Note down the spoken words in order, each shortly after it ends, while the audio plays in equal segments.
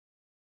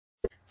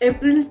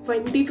April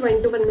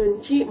 2021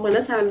 నుంచి మన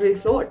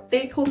salaries లో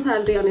టేక్ హోమ్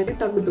సాలరీ అనేది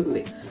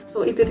తగ్గుతుంది. సో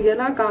ఇది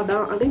రియలా కాదా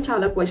అని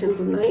చాలా క్వశ్చన్స్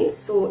ఉన్నాయి.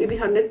 సో ఇది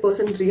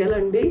 100% రియల్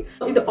అండి.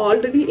 ఇది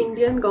ఆల్రెడీ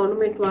ఇండియన్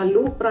గవర్నమెంట్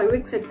వాళ్ళు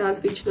ప్రైవేట్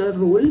సెక్టార్స్ కి ఇచ్చిన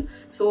రూల్.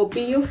 సో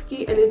పిఎఫ్ కి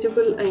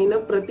ఎలిజిబుల్ అయిన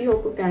ప్రతి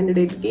ఒక్క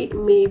క్యాండిడేట్ కి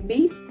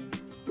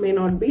మే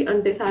నాట్ బి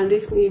అంటే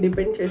సాలరీస్ ని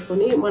డిపెండ్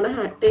చేసుకుని మన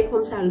టేక్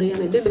హోమ్ సాలరీ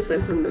అనేది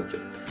డిఫరెన్స్ ఉండొచ్చు.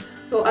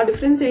 సో ఆ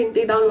డిఫరెన్స్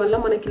ఏంటి, దానివల్ల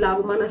మనకి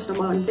లాభమా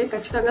నష్టమా అంటే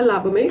ఖచ్చితంగా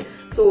లాభమే.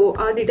 సో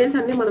ఆ డీటెయిల్స్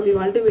అన్ని మనం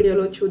ఇవాళ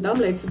వీడియోలో చూద్దాం.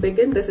 Let's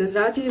begin. This is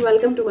Raji.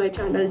 Welcome to my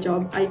channel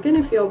job icon.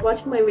 If you are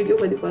watching my video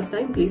for the first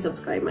time please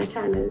subscribe my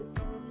channel.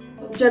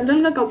 General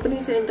గా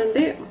కంపెనీస్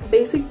ఏంటంటే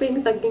బేసిక్ పే ని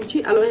తగ్గించి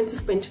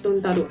అలవెన్సెస్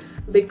పెంచుతుంటారు.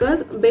 బికాస్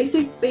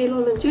బేసిక్ పే లో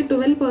నుంచి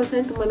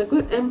 12% మనకు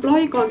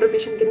employee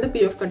contribution కింద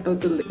PF cut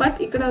అవుతుంది. But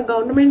ఇక్కడ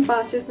గవర్నమెంట్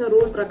పాస్ చేసిన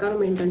రూల్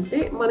ప్రకారం ఏంటంటే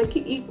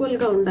మనకి ఈక్వల్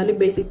గా ఉండాలి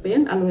basic pay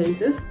and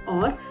allowances,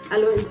 are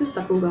allowances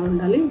తక్కువగా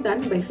ఉండాలి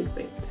దాన్ బేసిక్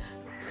పే.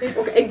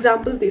 ఒక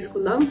ఎగ్జాంపుల్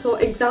తీసుకుందాం. సో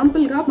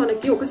ఎగ్జాంపుల్ గా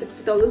మనకి ఒక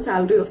 60,000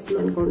 సాలరీ వస్తుంది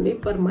అనుకోండి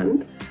పర్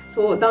మంత్.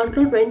 సో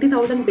దాంట్లో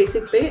 20,000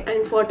 బేసిక్ పే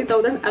అండ్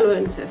 40,000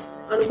 అలవెన్సెస్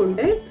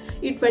అనుకుంటే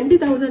ఈ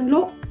 20,000 లో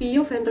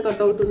పిఎఫ్ ఎంత కట్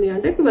అవుతుంది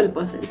అంటే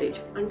 12%,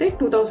 అంటే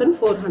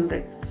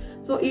 2,400.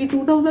 సో ఈ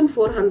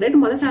 2,400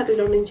 మన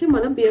శాలరీలో నుంచి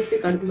మనం పిఎఫ్ కి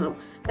కడుతున్నాం.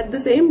 At the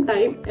same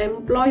time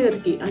employer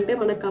కి అంటే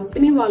మన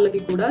కంపెనీ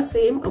వాళ్ళకి కూడా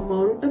సేమ్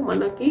అమౌంట్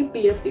మనకి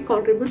పిఎఫ్ కి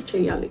కాంట్రిబ్యూట్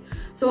చేయాలి.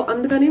 సో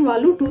అందుకని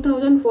వాళ్ళు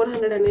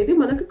 2,400 అనేది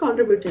మనకి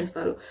కాంట్రిబ్యూట్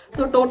చేస్తారు.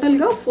 సో టోటల్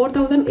గా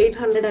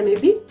 4,800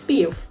 అనేది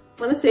పిఎఫ్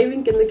మన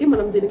సేవింగ్ కిందకి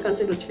మనం దీన్ని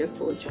కన్సిడర్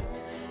చేసుకోవచ్చు.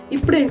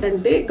 ఇప్పుడు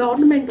ఏంటంటే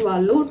గవర్నమెంట్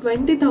వాళ్ళు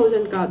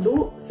 20,000 కాదు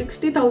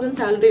 60,000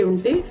 సాలరీ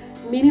ఉంటే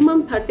మినిమం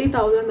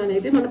 30,000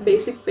 అనేది మన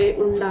బేసిక్ పే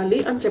ఉండాలి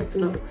అని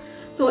చెప్తున్నారు.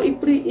 సో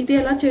ఇప్పుడు ఇది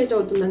ఎలా చేంజ్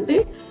అవుతుందంటే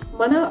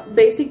మన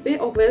బేసిక్ పే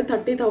ఒకవేళ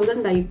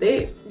 30,000 అయితే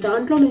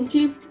దాంట్లో నుంచి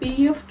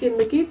పిఎఫ్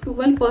కిందకి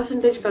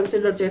 12%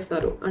 కన్సిడర్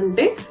చేస్తారు,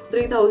 అంటే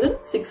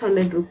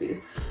 3,600 రూపీస్.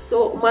 సో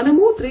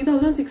మనము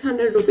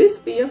 3,600 రూపీస్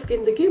పిఎఫ్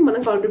కిందకి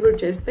మనం కాంట్రిబ్యూట్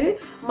చేస్తే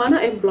మన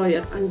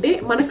ఎంప్లాయర్ అంటే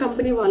మన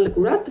కంపెనీ వాళ్ళు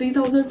కూడా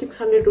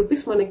 3,600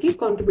 రూపీస్ మనకి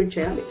కాంట్రిబ్యూట్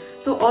చేయాలి.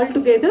 So all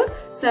together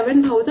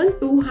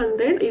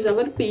 7,200 is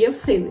our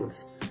PF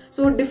savings.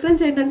 So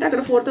difference ఏంటంటే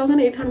అక్కడ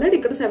 4,800,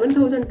 ఇక్కడ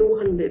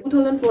 7,200.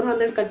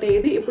 2,400 కట్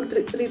అయ్యేది ఇప్పుడు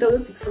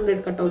 3,600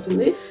 కట్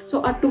అవుతుంది. సో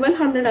ఆ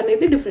 1,200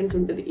 అనేది డిఫరెన్స్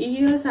ఉంటుంది. ఈ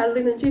ఇయర్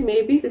సాలరీ నుంచి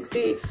మేబీ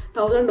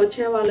 60,000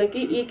 వచ్చే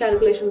వాళ్ళకి ఈ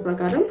క్యాలిక్యులేషన్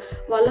ప్రకారం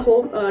వాళ్ళ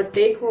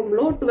టేక్ హోమ్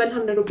లో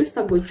 1,200 రూపీస్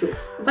తగ్గొచ్చు.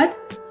 బట్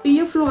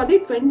పిఎఫ్ లో అది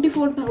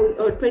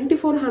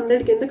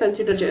 2,400 కింద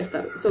కన్సిడర్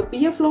చేస్తారు. సో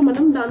పిఎఫ్ లో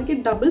మనం దానికి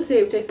డబుల్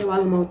సేవ్ చేసే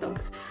వాళ్ళం అవుతాం.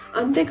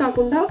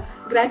 అంతేకాకుండా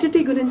గ్రాట్యుటీ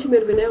గురించి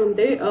మీరు వినే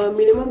ఉంటే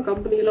మినిమం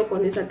కంపెనీలో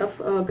కొన్ని సెట్ ఆఫ్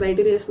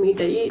క్రైటీరియాస్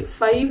మీట్ అయ్యి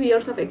 5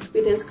 years ఆఫ్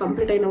ఎక్స్పీరియన్స్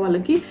కంప్లీట్ అయిన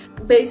వాళ్ళకి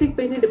బేసిక్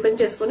పే ని డిపెండ్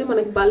చేసుకుని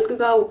మనకి బల్క్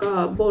గా ఒక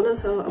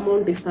బోనస్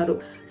అమౌంట్ ఇస్తారు.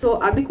 సో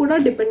అది కూడా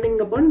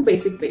depending upon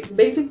basic pay.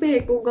 Basic pay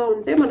ఎక్కువగా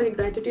ఉంటే మనకి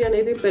గ్రాట్యుటీ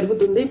అనేది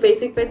పెరుగుతుంది,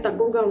 బేసిక్ పే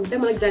తక్కువగా ఉంటే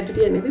మనకి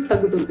గ్రాట్యుటీ అనేది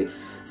తగ్గుతుంది.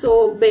 సో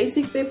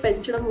బేసిక్ పే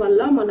పెంచడం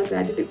వల్ల మన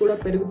గ్రాట్యుటీ కూడా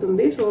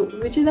పెరుగుతుంది. So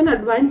which is an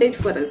advantage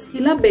for us.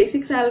 ఇలా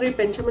బేసిక్ సాలరీ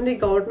పెంచమని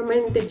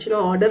గవర్నమెంట్ ఇచ్చిన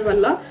ఆర్డర్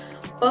వల్ల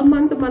పర్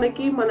మంత్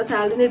మనకి మన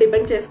శాలరీని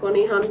డిపెండ్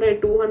చేసుకొని 100,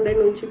 200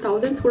 నుంచి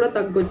 1000s కూడా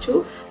తగ్గొచ్చు.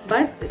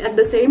 But at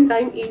the same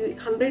time ఈ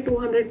 100,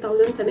 200,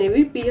 1000s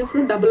అనేవి పిఎఫ్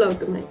లో డబుల్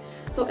అవుతున్నాయి.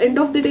 So end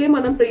of the day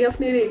మనం పిఎఫ్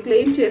ని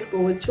క్లెయిమ్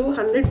చేసుకోవచ్చు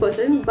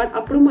 100%, బట్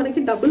అప్పుడు మనకి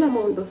డబుల్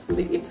అమౌంట్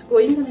వస్తుంది. ఇట్స్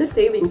గోయింగ్ అంటే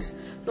సేవింగ్స్.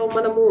 సో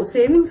మనము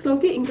సేవింగ్స్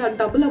లోకి ఇంకా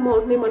డబుల్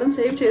అమౌంట్ ని మనం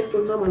సేవ్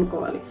చేసుకుందాం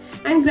అనుకోవాలి.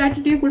 అండ్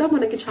గ్రాట్యుటీ కూడా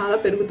మనకి చాలా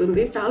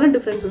పెరుగుతుంది, చాలా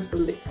డిఫరెన్స్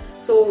వస్తుంది.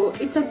 So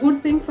it's a good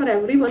thing for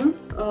everyone.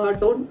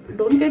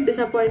 Don't get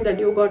disappointed that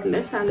you got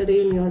less salary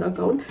in your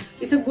account.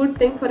 It's a good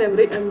thing for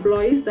every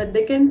employees that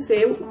they can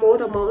save more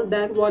amount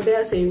than what they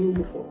are saving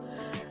before.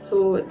 So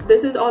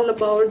this is all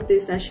about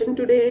this session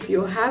today. If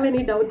you have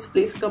any doubts,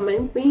 please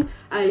comment me.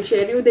 I'll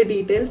share you the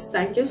details.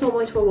 Thank you so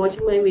much for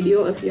watching my video.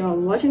 If you are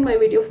watching my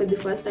video for the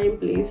first time,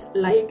 please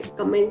like,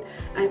 comment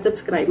and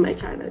subscribe my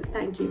channel.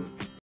 Thank you.